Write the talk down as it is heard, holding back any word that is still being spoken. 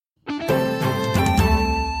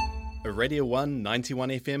a Radio 1 91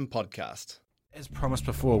 FM podcast. As promised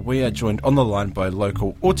before, we are joined on the line by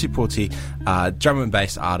local Ōtepoti drum and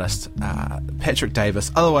bass artist Patrick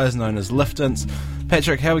Davis, otherwise known as Liftance.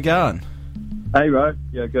 Patrick, how we going? Hey, Ro.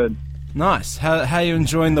 Yeah, good. Nice. How are you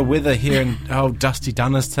enjoying the weather here in Dusty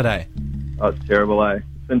Dunners today? Oh, it's terrible, eh?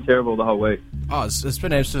 It's been terrible the whole week. Oh, it's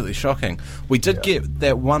been absolutely shocking. We did get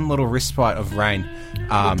that one little respite of rain.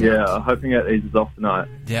 I'm hoping it eases off tonight.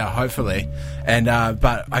 Yeah, hopefully. And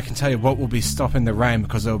but I can tell you what will be stopping the rain,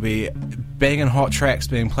 because there will be banging hot tracks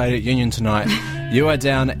being played at Union tonight. You are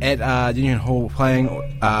down at Union Hall playing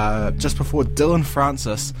just before Dylan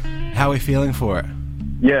Francis. How are we feeling for it?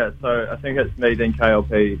 Yeah, so I think it's me, then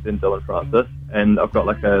KLP, then Dylan Francis, and I've got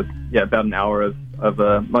about an hour of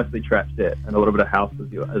mostly trap set and a little bit of house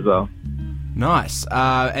as well. Nice.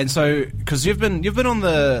 And so, because you've been on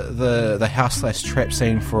the house/trap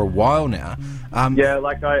scene for a while now. I'm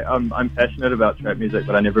passionate about trap music,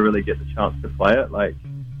 but I never really get the chance to play it. I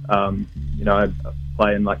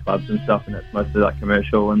play in clubs and stuff, and it's mostly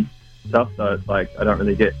commercial and stuff. So it's I don't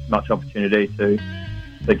really get much opportunity to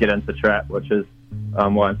get into trap, which is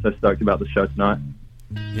why I'm so stoked about the show tonight.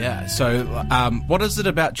 Yeah. So, what is it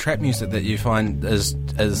about trap music that you find is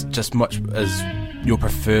just much as your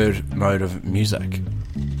preferred mode of music?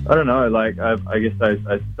 I don't know. I guess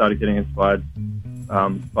I started getting inspired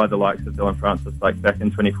by the likes of Dylan Francis, back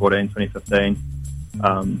in 2014, 2015.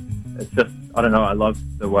 It's just, I don't know. I love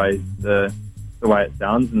the way it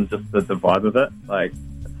sounds and just the vibe of it.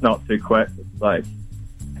 It's not too quick. It's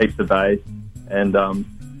heaps of bass, and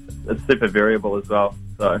it's super variable as well.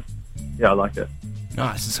 So yeah, I like it.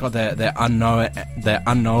 Nice. It's got that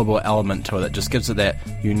unknowable element to it that just gives it that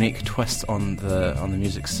unique twist on the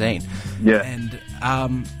music scene. Yeah. And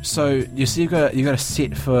so you see, you got a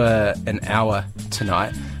set for an hour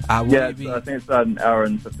tonight. I think it's about an hour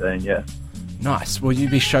and 15. Yeah. Nice. Will you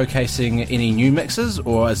be showcasing any new mixes,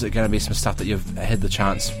 or is it going to be some stuff that you've had the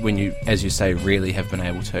chance, when you, as you say, really have been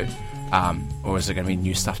able to, or is it going to be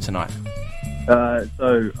new stuff tonight?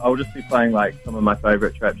 So I'll just be playing some of my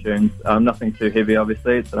favourite trap tunes. Nothing too heavy,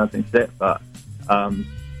 obviously. It's an open set, but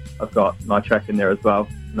I've got my track in there as well.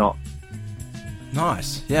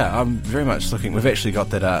 Nice. Yeah, I'm very much looking. We've actually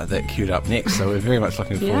got that queued up next, so we're very much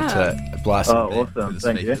looking forward to blasting. Oh, awesome!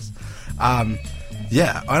 Thank you.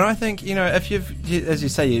 Yeah, and I think, if as you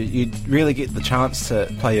say, you really get the chance to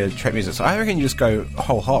play your trap music. So I reckon you just go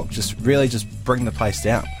whole hog, just bring the place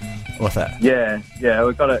down with it. Yeah,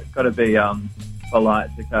 we've got to be polite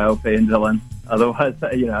to KLP and Dylan, otherwise,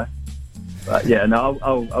 But yeah, no,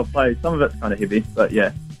 I'll play. Some of it's kind of heavy, but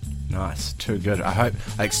yeah. Nice, too good. I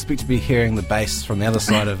expect to be hearing the bass from the other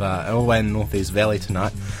side of all the way in Northeast Valley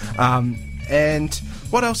tonight. And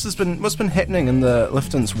what else what's been happening in the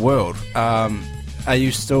Liftance world? Are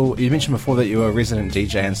you still? You mentioned before that you were a resident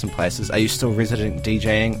DJ in some places. Are you still resident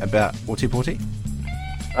DJing about Ōtepoti?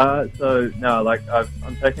 So no,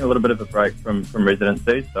 I'm taking a little bit of a break from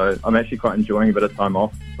residency. So I'm actually quite enjoying a bit of time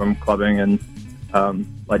off from clubbing and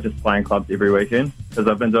just playing clubs every weekend, because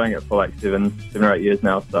I've been doing it for 7 or 8 years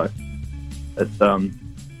now. So it's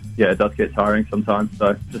it does get tiring sometimes.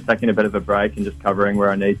 So just taking a bit of a break and just covering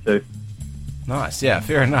where I need to. Nice, yeah,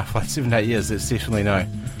 fair enough. 7 to 8 years, it's definitely no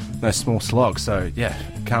small slog. So yeah,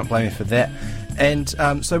 can't blame you for that. And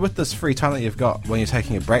so with this free time that you've got when you're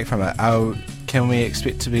taking a break from it, can we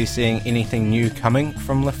expect to be seeing anything new coming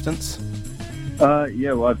from Liftance?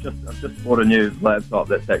 Well, I've just bought a new laptop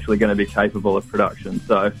that's actually going to be capable of production.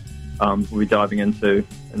 So we'll be diving into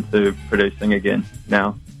producing again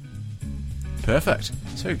now. Perfect.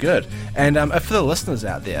 So good. And for the listeners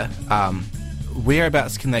out there,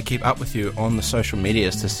 whereabouts can they keep up with you on the social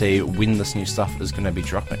medias to see when this new stuff is going to be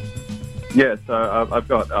dropping? Yeah, so I've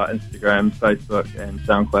got Instagram, Facebook, and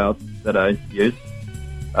SoundCloud that I use.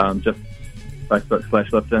 Just Facebook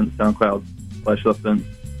 /Liftance, SoundCloud /Liftance.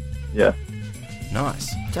 Yeah.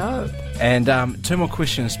 Nice. Dope. And 2 more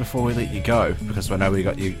questions before we let you go, because I know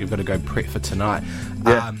you've got to go prep for tonight.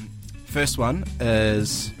 Yeah. First one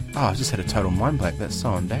is... Oh, I just had a total mind blank. That's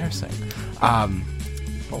so embarrassing.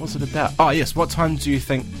 What was it about? Oh, yes. What time do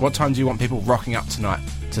you want people rocking up tonight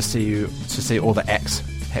to see all the acts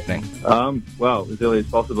happening? Well, as early as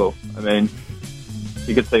possible. I mean, if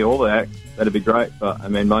you could see all the acts, that'd be great. But I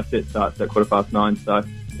mean, my set starts at 9:15, so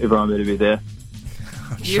everyone better be there.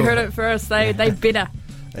 You heard it first. They better.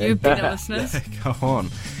 You better, listeners. Go on.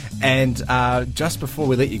 And just before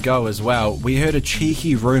we let you go as well, we heard a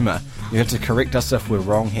cheeky rumour. You have to correct us if we're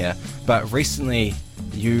wrong here. But recently,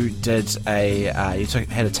 you did had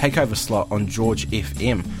a takeover slot on George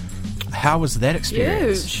FM. How was that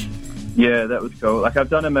experience? Huge. Yeah, that was cool. I've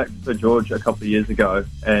done a mix for George a couple of years ago,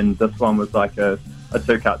 and this one was a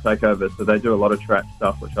two-cut takeover, so they do a lot of track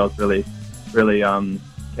stuff, which I was really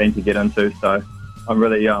keen to get into. So I'm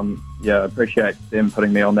really appreciate them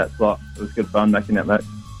putting me on that slot. It was good fun making that mix.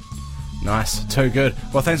 Nice, too good.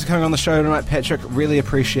 Well, thanks for coming on the show tonight, Patrick. Really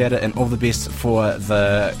appreciate it, and all the best for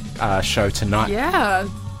the show tonight. Yeah.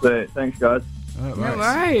 So, thanks, guys. No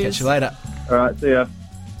worries. Catch you later. All right, see ya.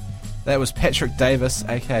 That was Patrick Davis,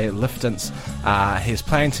 aka Liftance. He's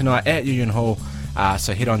playing tonight at Union Hall,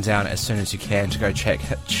 so head on down as soon as you can to go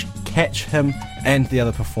catch him and the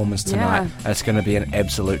other performers tonight. Yeah. It's going to be an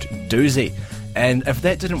absolute doozy. And if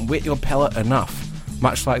that didn't wet your palate enough,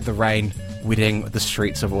 much like the rain wetting the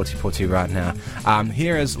streets of Ōtepoti right now,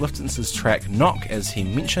 here is Liftance's track Knock, as he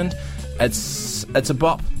mentioned. It's a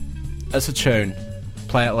bop, it's a tune.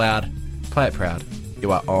 Play it loud, play it proud.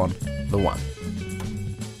 You are on The One.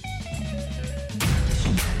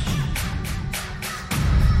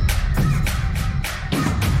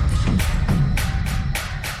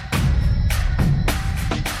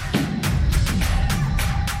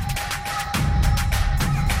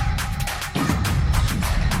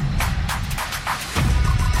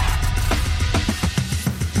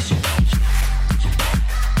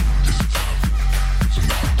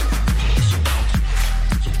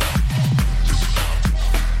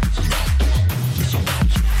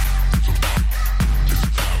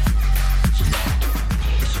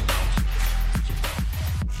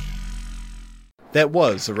 That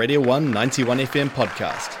was a Radio 1 91 FM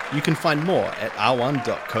podcast. You can find more at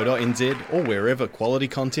r1.co.nz or wherever quality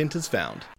content is found.